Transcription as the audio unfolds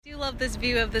love this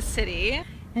view of the city.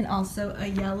 And also a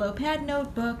yellow pad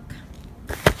notebook.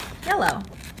 Yellow.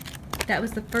 That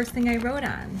was the first thing I wrote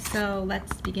on. So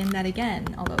let's begin that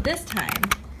again. Although this time,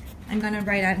 I'm gonna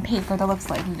write on paper that looks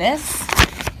like this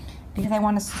because I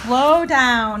want to slow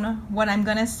down what I'm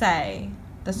gonna say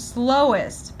the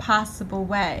slowest possible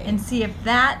way and see if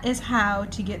that is how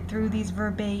to get through these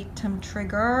verbatim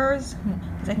triggers.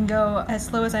 Because I can go as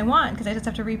slow as I want because I just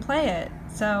have to replay it.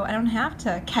 So I don't have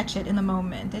to catch it in the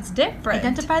moment. It's different.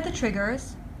 Identify the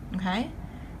triggers, okay?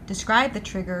 Describe the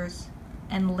triggers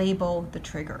and label the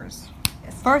triggers.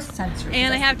 First sensory.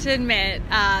 And I have to admit,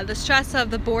 the stress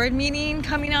of the board meeting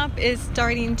coming up is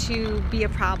starting to be a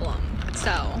problem.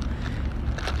 So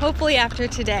hopefully after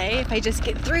today, if I just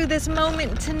get through this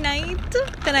moment tonight,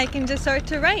 then I can just start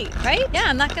to write, right? Yeah,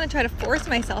 I'm not going to try to force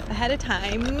myself ahead of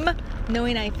time,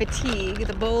 knowing I fatigue.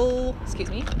 The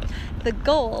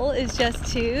goal is just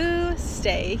to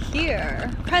stay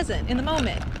here, present in the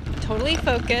moment, totally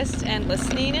focused and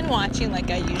listening and watching like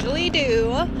I usually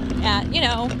do.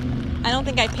 I don't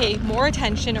think I pay more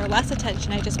attention or less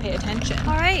attention, I just pay attention.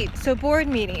 All right, so board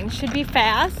meeting should be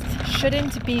fast,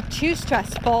 shouldn't be too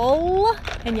stressful,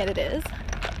 and yet it is.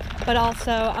 But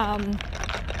also,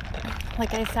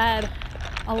 like I said,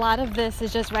 a lot of this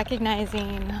is just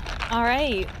recognizing, all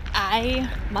right, I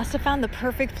must have found the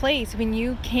perfect place when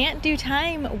you can't do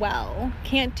time well,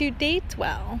 can't do dates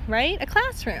well, right? A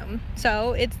classroom.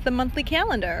 So it's the monthly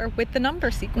calendar with the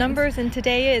number sequence. Numbers, and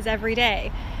today is every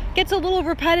day. Gets a little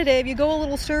repetitive, you go a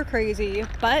little stir crazy,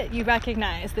 but you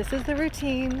recognize this is the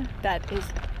routine that is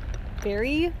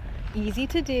very easy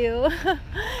to do.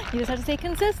 You just have to stay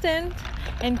consistent,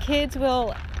 and kids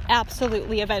will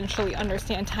absolutely eventually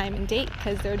understand time and date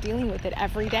because they're dealing with it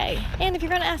every day. And if you're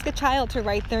going to ask a child to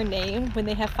write their name when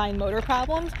they have fine motor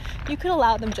problems, you could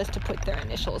allow them just to put their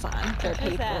initials on their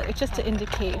paper. It's just to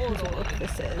indicate whose work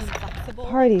this is.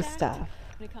 Party stuff.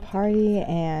 Party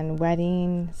and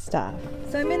wedding stuff.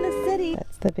 So I'm in the city.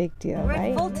 That's the big deal, We're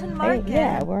right? at Fulton Market.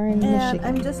 Yeah, we're in Michigan.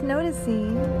 I'm just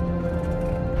noticing.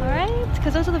 All right,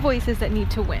 because those are the voices that need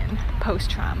to win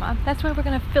post-trauma. That's why we're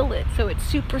going to fill it so it's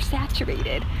super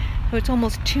saturated, so it's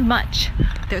almost too much.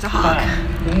 There's a hawk.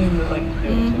 It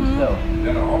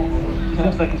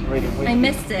looks like it's really weird. I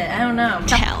missed it. I don't know.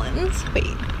 Talons. Wait.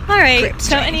 All right,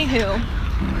 so anywho.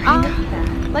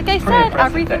 Like I said,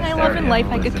 everything I love in life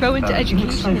I could throw into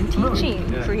education and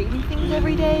teaching, creating things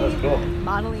every day,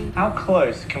 modeling. How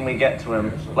close can we get to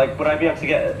him? Like, would I be able to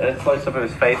get a close up of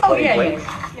his face? Oh, like, yeah, please?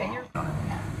 yeah.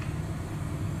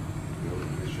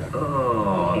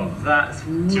 Oh, that's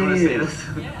weird. Do you want to see this?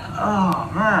 Yeah. Oh,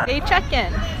 man. A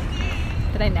check-in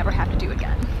that I never have to do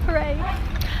again. Hooray.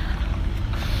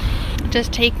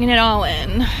 Just taking it all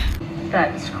in.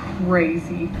 That's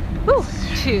crazy. Woo,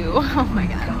 2. Oh my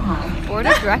god. Board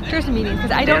of directors meetings,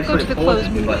 because I don't go to the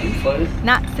closed meetings.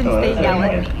 Not since they yell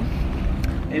at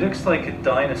me. It looks like a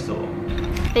dinosaur.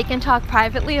 They can talk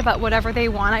privately about whatever they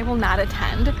want. I will not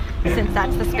attend, since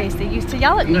that's the space they used to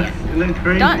yell at me in.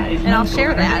 Done. And I'll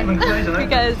share that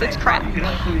because it's crap.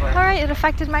 Alright, it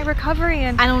affected my recovery,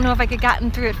 and I don't know if I could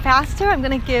gotten through it faster. I'm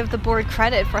going to give the board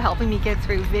credit for helping me get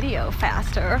through video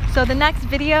faster. So the next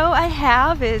video I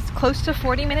have is close to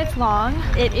 40 minutes long.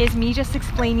 It is me just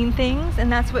explaining things, and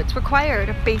that's what's required.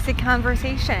 A basic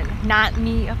conversation, not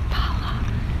me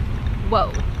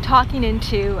talking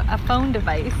into a phone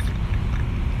device.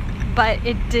 But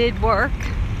it did work,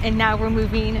 and now we're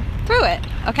moving through it,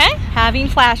 okay? Having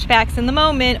flashbacks in the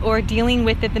moment or dealing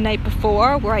with it the night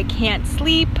before where I can't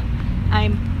sleep.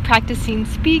 I'm practicing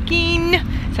speaking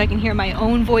so I can hear my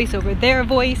own voice over their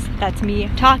voice. That's me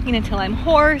talking until I'm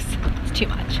hoarse. It's too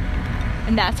much.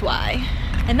 And that's why.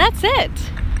 And that's it.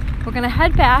 We're gonna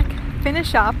head back,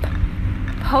 finish up,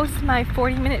 post my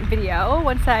 40-minute video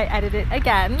once I edit it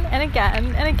again and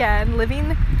again and again,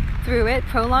 living through it,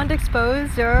 prolonged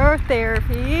exposure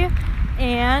therapy,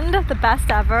 and the best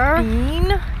ever being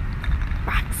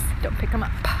rocks. Don't pick them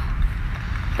up.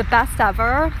 The best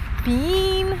ever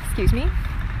being, what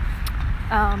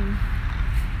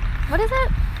is it?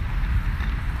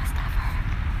 Best ever.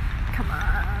 Come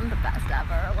on, the best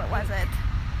ever. What was it?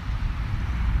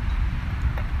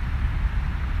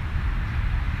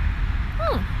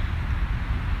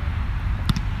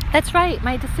 That's right,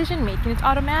 my decision making, it's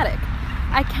automatic.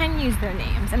 I can use their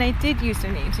names, and I did use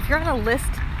their names. If you're on a list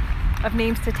of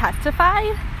names to testify,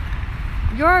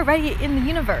 you're already in the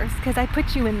universe because I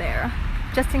put you in there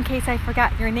just in case I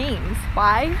forgot your names.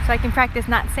 Why? So I can practice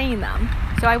not saying them.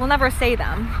 So I will never say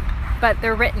them, but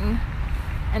they're written,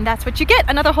 and that's what you get.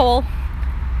 Another hole.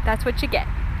 That's what you get.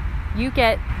 You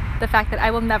get the fact that I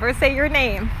will never say your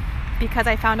name because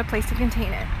I found a place to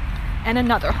contain it. And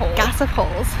another hole. Gossip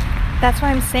holes. That's what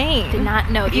I'm saying. Did not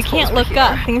know If you these can't holes were look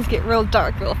up, here. things get real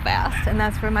dark real fast, and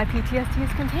that's where my PTSD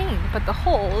is contained. But the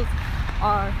holes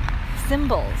are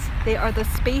symbols. They are the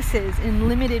spaces in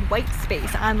limited white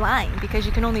space online because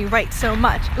you can only write so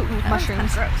much. Ooh,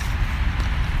 mushrooms. Gross.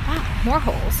 Wow, more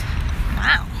holes.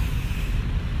 Wow.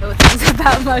 Those things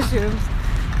about mushrooms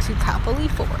to Copley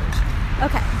Forge.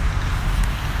 Okay.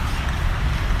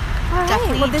 All right.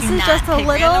 Definitely Well, this do is not just a pick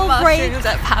little random break. mushrooms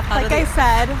that pop out Like of I the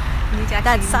said, You need to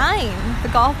that actually- sign, the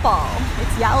golf ball,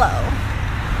 it's yellow.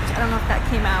 Which I don't know if that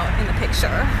came out in the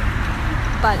picture,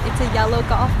 but it's a yellow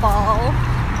golf ball.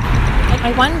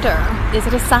 I wonder, is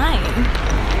it a sign?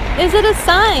 Is it a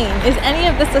sign? Is any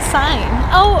of this a sign?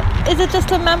 Oh, is it just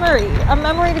a memory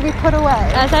to be put away?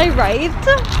 As I write,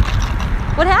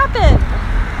 what happened?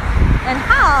 And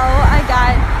how I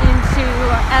got into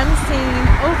emceeing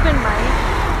open mic,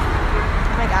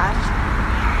 oh my gosh,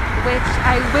 which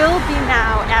I will be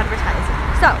now advertising.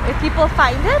 So if people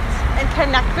find it and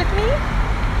connect with me,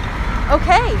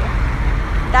 okay,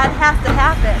 that has to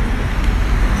happen.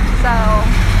 So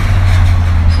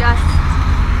just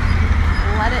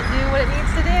let it do what it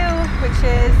needs to do, which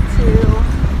is to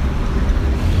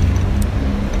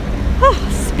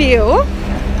spew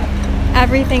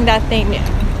everything that they knew.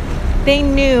 They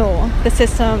knew the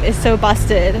system is so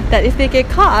busted that if they get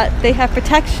caught, they have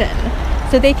protection,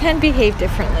 so they can behave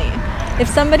differently. If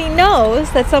somebody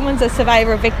knows that someone's a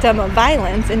survivor victim of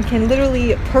violence and can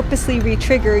literally purposely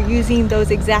re-trigger using those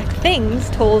exact things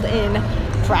told in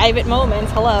private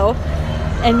moments, hello,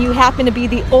 and you happen to be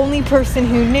the only person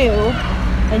who knew,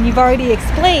 and you've already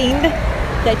explained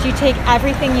that you take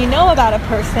everything you know about a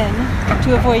person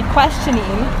to avoid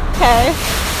questioning, okay,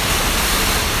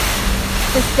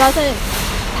 this doesn't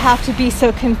have to be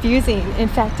so confusing. In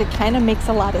fact, it kind of makes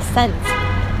a lot of sense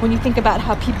when you think about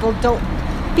how people don't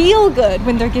feel good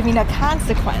when they're giving a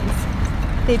consequence.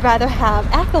 They'd rather have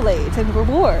accolades and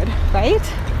reward, right?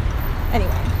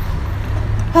 Anyway.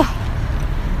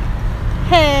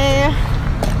 Hey.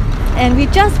 And we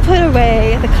just put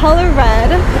away the color red.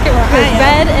 Look at where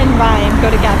red and rhyme go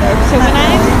together. So when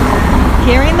I'm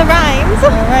hearing the rhymes,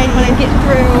 when I'm getting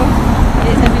through,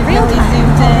 it's going to be real time.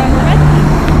 Zoomed in.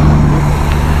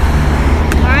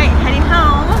 All right, heading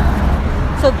home.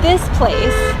 So this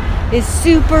place is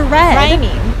super red.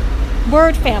 Rhyming.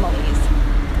 Word families.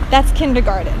 That's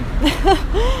kindergarten.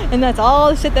 And that's all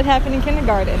the shit that happened in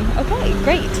kindergarten. Okay,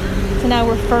 great. So now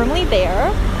we're firmly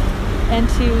there. And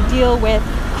to deal with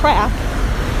crap,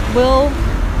 we'll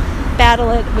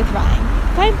battle it with rhyme.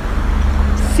 Okay?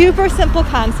 Super simple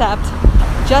concept.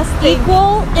 Just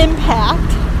equal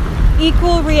impact,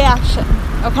 equal reaction.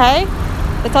 Okay?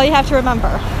 That's all you have to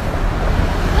remember.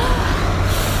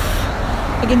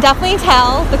 I can definitely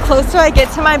tell the closer I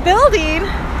get to my building,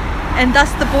 and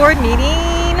thus the board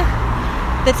meeting,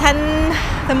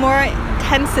 the more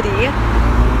tenseness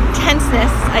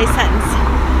I sense.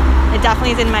 It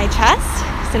definitely is in my chest,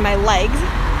 it's in my legs,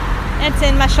 and it's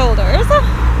in my shoulders.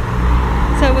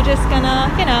 So we're just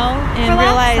gonna, and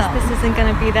realize this isn't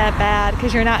gonna be that bad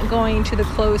because you're not going to the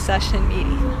closed session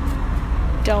meeting.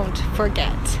 Don't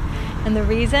forget. And the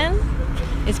reason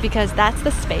is because that's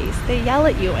the space they yell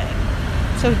at you in.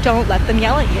 So don't let them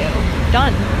yell at you.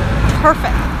 Done.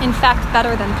 Perfect. In fact,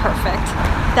 better than perfect.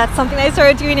 That's something I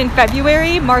started doing in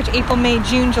February, March, April, May,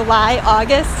 June, July,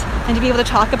 August, and to be able to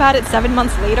talk about it 7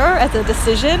 months later as a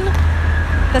decision.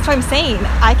 That's what I'm saying.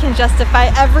 I can justify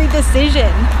every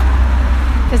decision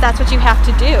because that's what you have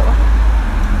to do.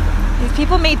 These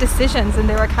people made decisions and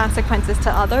there were consequences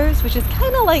to others, which is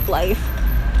kind of like life.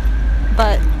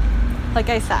 But like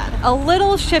I said, a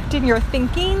little shift in your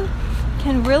thinking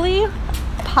can really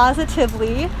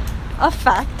positively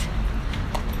affect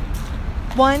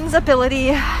one's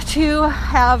ability to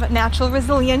have natural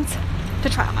resilience to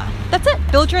trauma. That's it.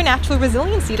 Build your natural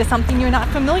resiliency to something you're not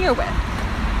familiar with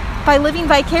by living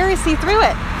vicariously through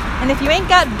it. And if you ain't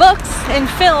got books and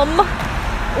film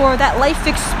or that life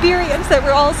experience that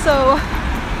we're also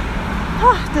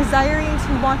desiring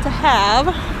to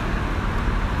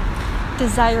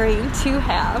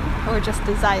have, or just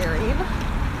desiring,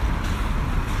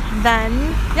 then,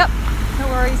 yep, no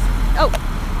worries. Oh,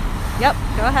 yep,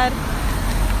 go ahead.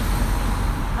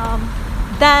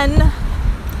 Then,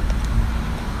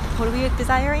 what are we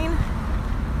desiring?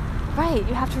 Right,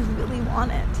 you have to really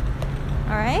want it.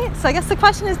 All right, so I guess the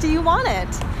question is, do you want it?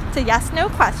 It's a yes, no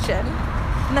question,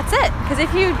 and that's it. Because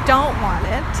if you don't want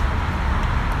it,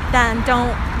 then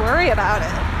don't worry about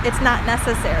it. It's not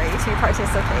necessary to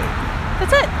participate.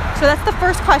 That's it. So that's the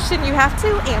first question you have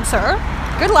to answer.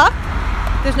 Good luck.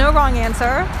 There's no wrong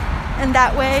answer. And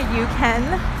that way you can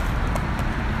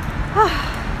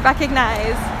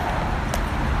recognize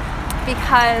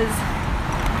because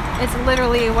it's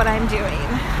literally what I'm doing.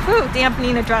 Whew,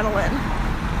 dampening adrenaline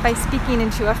by speaking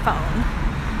into a phone.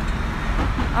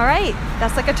 All right,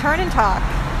 that's like a turn and talk.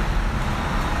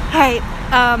 All right,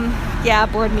 yeah,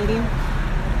 board meeting.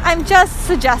 I'm just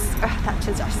I'm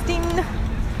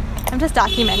just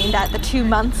documenting that the 2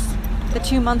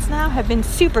 months now have been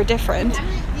super different.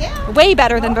 Way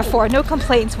better than before. No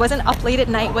complaints. Wasn't up late at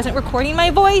night. Wasn't recording my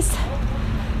voice.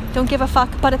 Don't give a fuck.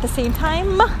 But at the same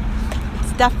time,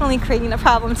 it's definitely creating a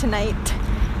problem tonight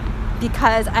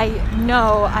because I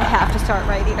know I have to start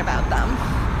writing about them.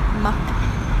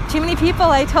 Too many people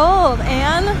I told,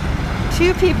 and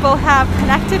 2 people have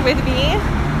connected with me,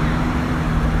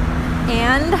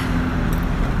 and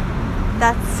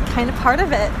that's kind of part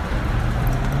of it.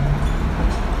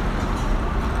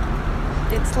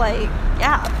 It's like,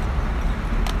 yeah,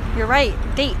 you're right,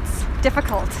 dates,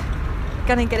 difficult.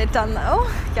 Gonna get it done though.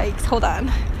 Yikes, hold on.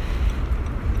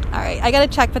 All right, I gotta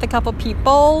check with a couple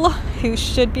people who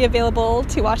should be available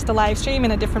to watch the live stream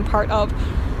in a different part of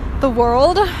the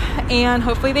world, and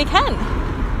hopefully they can.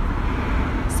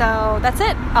 So that's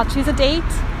it. I'll choose a date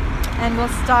and I'll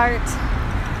start.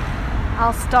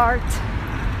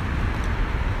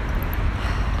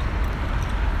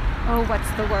 Oh,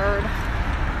 what's the word?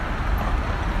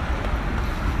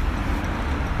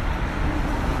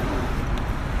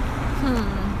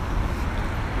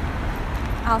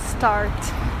 I'll start.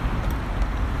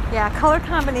 Yeah, color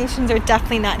combinations are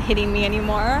definitely not hitting me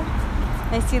anymore.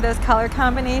 I see those color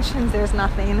combinations, there's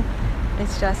nothing.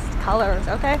 It's just colors,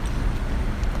 okay?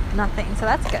 Nothing, so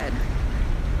that's good.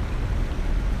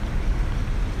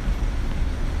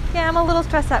 Yeah, I'm a little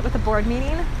stressed out with the board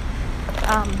meeting,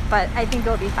 but I think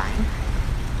it'll be fine.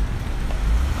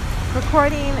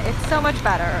 Recording, it's so much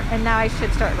better, and now I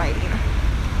should start writing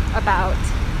about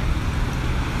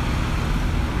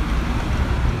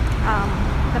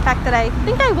the fact that I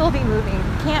think I will be moving.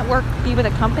 Can't be with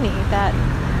a company that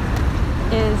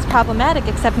is problematic,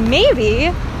 except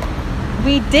maybe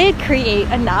we did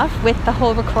create enough with the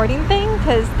whole recording thing,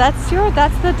 because that's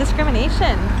the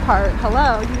discrimination part.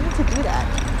 Hello, you need to do that.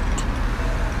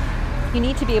 You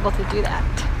need to be able to do that.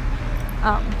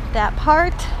 That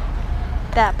part,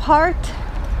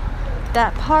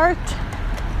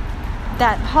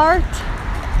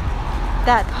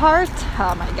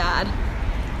 oh my God.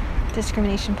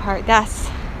 Discrimination part. That's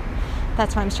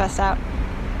why I'm stressed out.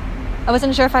 I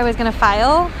wasn't sure if I was going to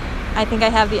file. I think I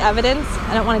have the evidence.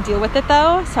 I don't want to deal with it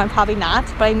though, so I'm probably not,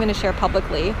 but I'm going to share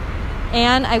publicly.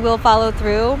 And I will follow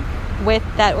through with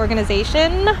that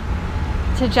organization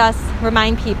to just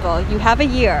remind people, you have a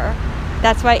year.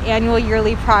 That's why annual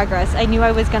yearly progress. I knew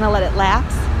I was going to let it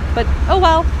lapse, but oh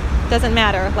well, doesn't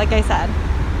matter. Like I said,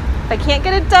 if I can't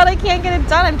get it done, I can't get it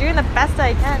done. I'm doing the best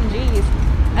I can. Jeez.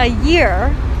 A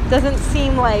year doesn't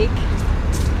seem like,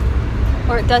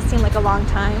 or it does seem like a long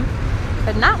time,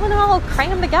 but not when they're all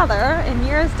crammed together, and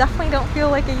years definitely don't feel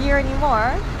like a year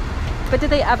anymore. But did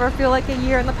they ever feel like a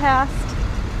year in the past?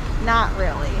 Not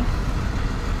really.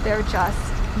 They're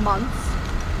just months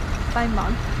by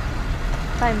month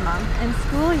by month and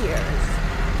school years.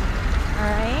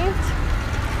 Alright?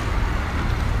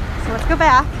 So let's go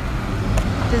back.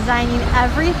 Designing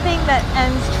everything that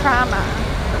ends trauma.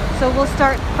 So we'll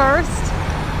start first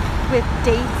with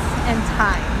dates and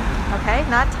time. Okay?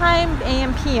 Not time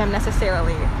AM PM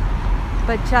necessarily,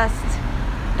 but just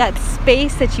that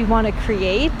space that you want to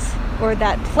create, or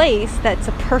that place that's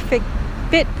a perfect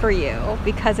fit for you,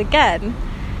 because again,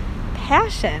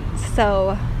 passion.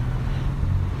 So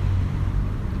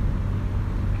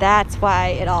that's why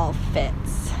it all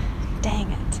fits.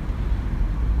 Dang it.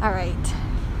 All right.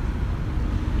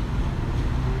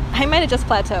 I might have just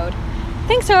plateaued.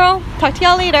 Thanks, Earl. Talk to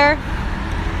y'all later.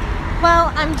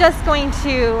 Well, I'm just going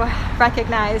to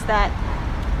recognize that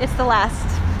it's the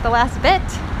last bit,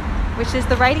 which is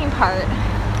the writing part,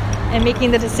 and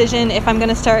making the decision if I'm going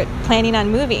to start planning on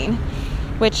moving,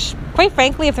 which, quite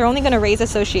frankly, if they're only going to raise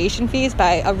association fees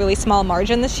by a really small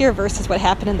margin this year versus what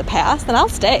happened in the past, then I'll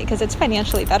stay because it's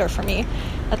financially better for me.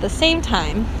 At the same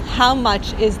time, how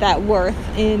much is that worth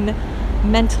in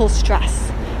mental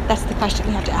stress? That's the question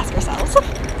we have to ask ourselves,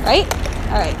 right?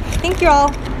 All right. Thank you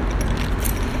all.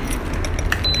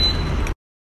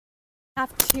 I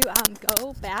have to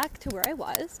go back to where I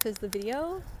was because the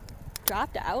video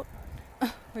dropped out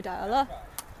or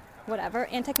whatever,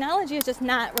 and technology is just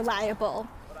not reliable.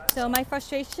 So my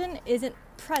frustration isn't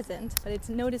present, but it's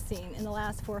noticing in the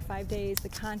last 4 or 5 days the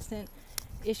constant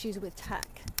issues with tech.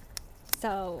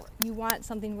 So you want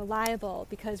something reliable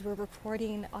because we're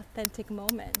recording authentic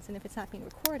moments, and if it's not being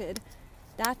recorded,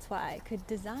 that's why. Could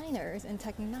designers and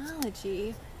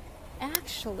technology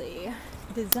actually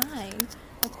designed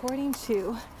according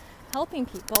to helping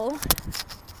people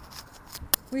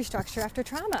restructure after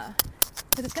trauma.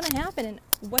 Because it's going to happen. And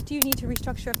what do you need to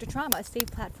restructure after trauma? A safe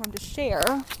platform to share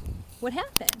what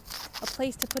happened, a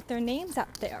place to put their names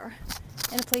out there,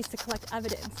 and a place to collect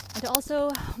evidence, and to also,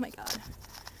 oh my God,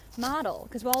 model.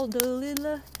 Because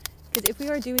if we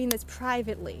are doing this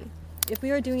privately,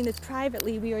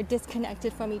 we are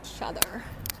disconnected from each other.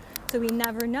 So we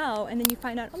never know, and then you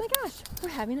find out, oh my gosh, we're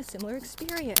having a similar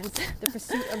experience. The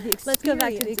pursuit of the experience. Let's go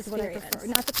back to the experience. Is what I prefer,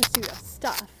 not the pursuit of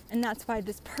stuff. And that's why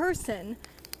this person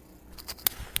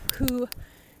who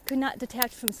could not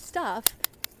detach from stuff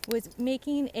was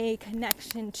making a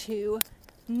connection to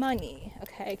money,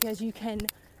 okay? Because you can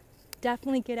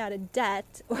definitely get out of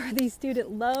debt or these student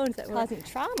loans that were causing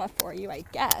trauma for you, I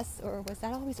guess. Or was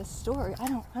that always a story? I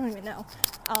don't even know.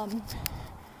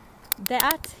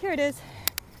 Here it is.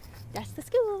 That's the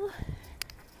school.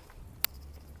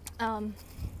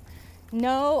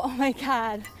 No, oh my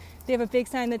God. They have a big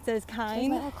sign that says kind. There's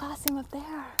my little classroom up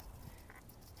there.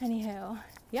 Anywho,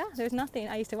 yeah, there's nothing.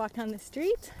 I used to walk down the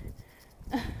street.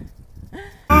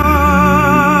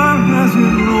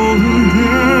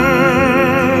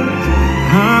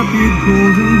 Happy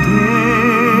golden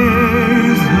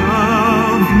days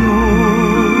of yore.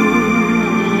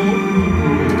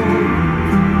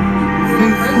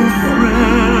 Faithful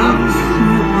friends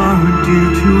who are dear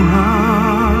to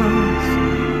us,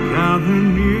 gather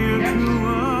near to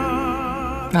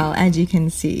us. Well, as you can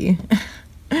see.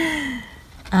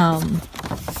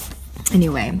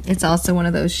 Anyway, it's also one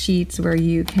of those sheets where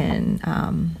you can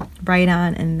write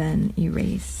on and then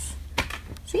erase.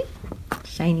 See?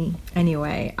 Shiny.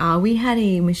 Anyway, we had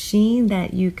a machine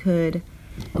that you could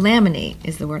laminate,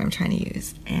 is the word I'm trying to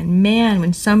use. And man,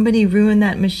 when somebody ruined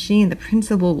that machine, the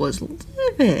principal was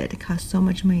livid. It cost so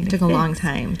much money. It took a long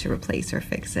time to replace or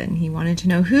fix it, and he wanted to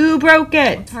know who broke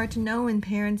it. It's hard to know when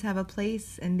parents have a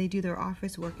place and they do their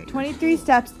office work. 23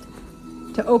 steps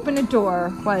to open a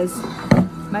door was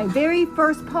my very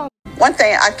first poem. One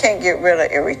thing, I can't get rid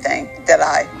of everything that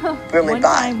I really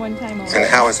buy. One time only. And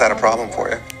how is that a problem for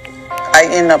you? I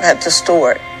end up having to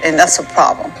store it, and that's a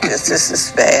problem. This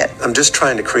is bad. I'm just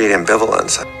trying to create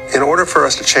ambivalence. In order for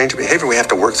us to change behavior, we have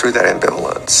to work through that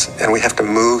ambivalence, and we have to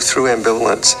move through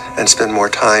ambivalence and spend more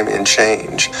time in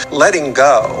change. Letting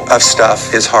go of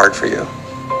stuff is hard for you.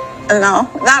 No,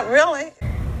 not really.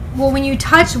 Well, when you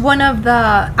touch one of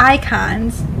the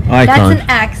icons, that's an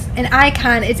X. An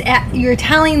icon is you're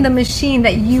telling the machine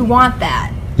that you want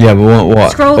that. Yeah, but want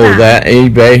what? Scroll down. That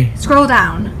eBay? Scroll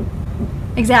down.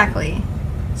 Exactly.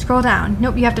 Scroll down.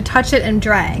 Nope, you have to touch it and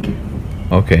drag.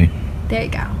 Okay. There you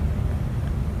go.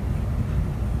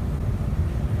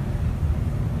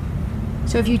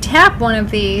 So if you tap one of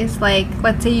these, like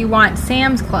let's say you want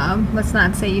Sam's Club, let's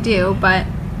not say you do, but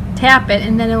tap it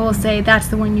and then it will say that's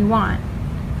the one you want.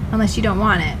 Unless you don't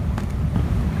want it.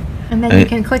 And then you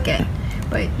can click it.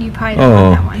 But you probably don't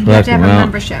want that one. You have to have a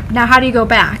membership. Now how do you go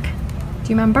back? Do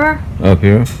you remember? Up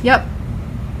here? Yep.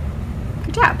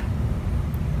 Good job.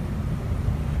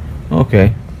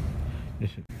 Okay.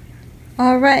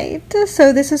 Alright,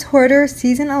 so this is Hoarder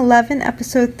Season 11,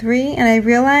 Episode 3, and I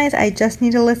realize I just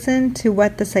need to listen to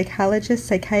what the psychiatrists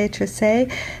say.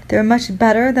 They're much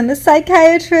better than the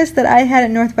psychiatrists that I had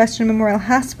at Northwestern Memorial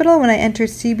Hospital when I entered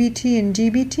CBT and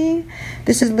GBT.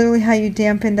 This is literally how you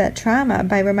dampen that trauma,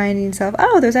 by reminding yourself,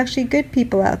 oh, there's actually good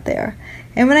people out there.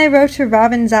 And when I wrote to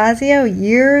Robin Zazio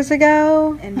years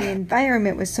ago, and the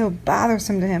environment was so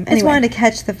bothersome to him, I just wanted to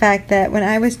catch the fact that when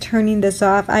I was turning this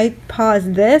off, I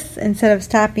paused this instead of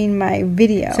stopping my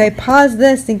video. So I paused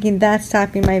this thinking that's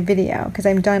stopping my video because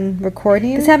I'm done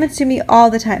recording. This happens to me all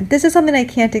the time. This is something I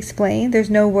can't explain. There's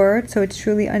no word, so it's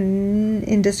truly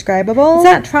indescribable. It's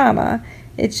not trauma.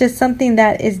 It's just something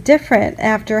that is different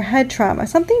after head trauma.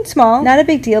 Something small, not a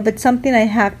big deal, but something I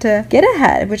have to get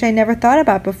ahead, which I never thought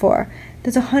about before.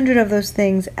 There's 100 of those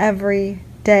things every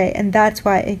day, and that's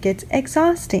why it gets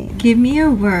exhausting. Give me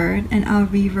a word, and I'll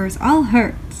reverse all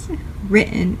hurts,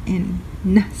 written in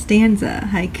stanza,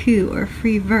 haiku, or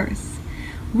free verse.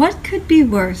 What could be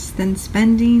worse than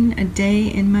spending a day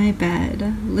in my bed,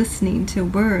 listening to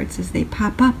words as they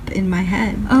pop up in my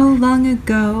head? Oh, long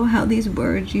ago, how these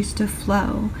words used to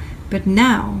flow, but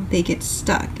now they get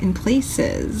stuck in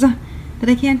places that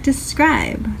I can't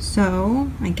describe. So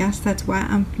I guess that's why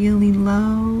I'm feeling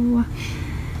low.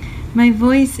 My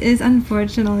voice is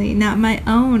unfortunately not my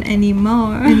own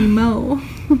anymore.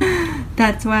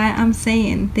 That's why I'm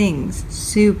saying things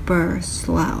super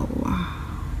slow.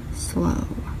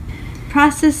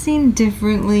 Processing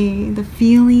differently, the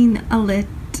feeling a lit.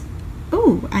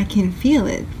 Ooh, I can feel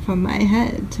it from my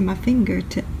head to my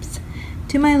fingertips.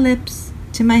 to my lips,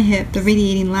 to my hip, the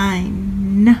radiating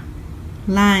lines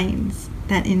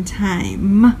that in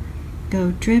time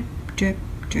go drip, drip,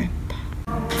 drip.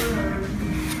 All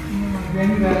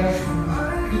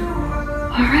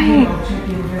right,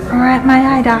 we're at my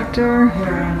eye doctor.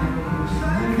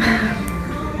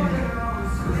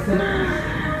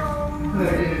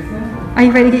 Are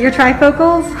you ready to get your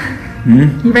trifocals?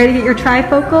 You ready to get your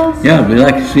trifocals? Yeah, we'd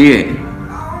like to see it.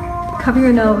 Cover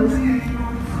your nose.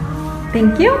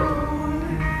 Thank you.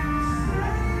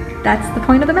 That's the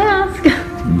point of the mask.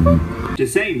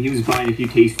 Just saying, he was buying a few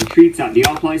tasty treats at the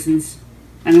off license,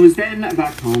 and was then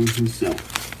back home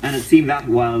himself. And it seemed that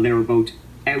while they were both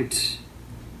out,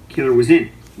 Killer was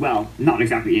in. Well, not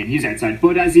exactly in, he was outside,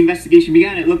 but as the investigation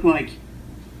began, it looked like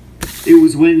it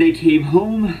was when they came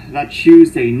home that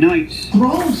Tuesday night.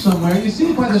 Thrown somewhere, you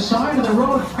see it by the side of the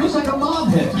road, looks like a mob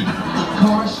hit.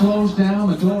 Car slows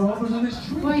down, the door opens, and it's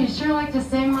true. Boy, you sure like to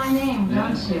say my name,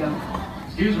 don't you?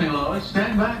 Excuse me, Lois.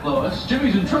 Stand back, Lois.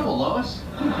 Jimmy's in trouble, Lois.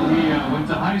 We went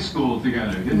to high school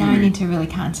together, didn't we? Now I need to really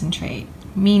concentrate.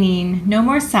 Meaning, no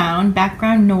more sound,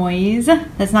 background noise.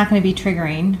 That's not going to be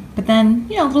triggering. But then,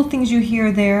 little things you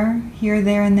hear, there,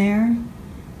 and there.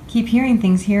 Keep hearing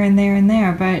things here and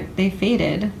there, but they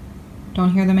faded.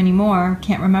 Don't hear them anymore.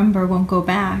 Can't remember, won't go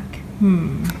back.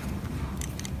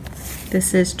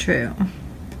 This is true.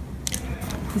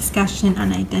 Discussion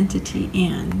on identity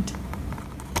and...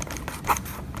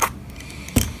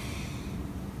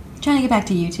 trying to get back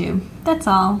to YouTube. That's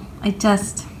all. I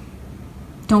just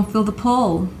don't feel the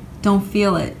pull. Don't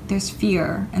feel it. There's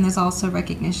fear, and there's also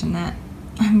recognition that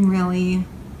I'm really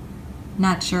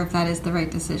not sure if that is the right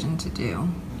decision to do.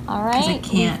 All I right,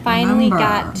 can't we finally remember.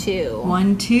 got to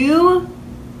 1 2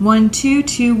 1 2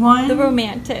 2 1 the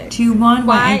romantic. 2 1.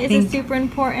 Why I is think it super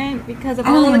important? Because of I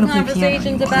don't all the even know if we can conversations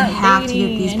anymore. I about have to get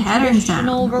dating these and patterns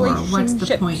traditional down, or what's the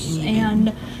relationships point in even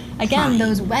and again trying?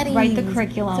 those weddings. Write the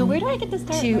curriculum. So where do I get to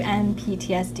start? To end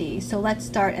PTSD. So let's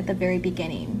start at the very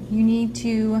beginning. You need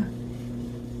to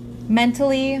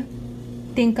mentally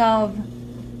think of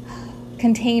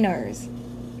containers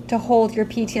to hold your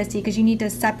PTSD, because you need to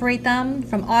separate them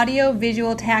from audio,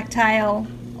 visual, tactile,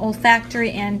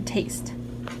 olfactory, and taste.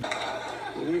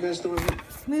 What are you guys doing?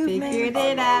 Figured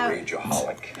it out.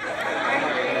 Rageaholic.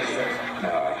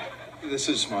 This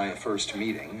is my first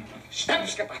meeting. Step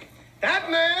skipper. That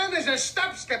man is a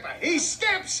step skipper. He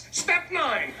skips step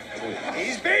 9.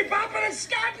 He's bebopping and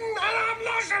scatting, and I'm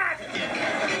losing it.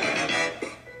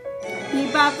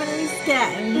 Bebopping and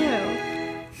scatting.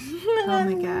 Oh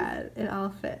my god, it all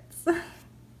fits.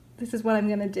 This is what I'm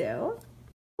gonna do.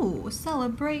 Ooh,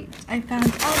 celebrate. I found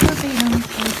all verbatim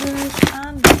papers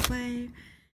on the way.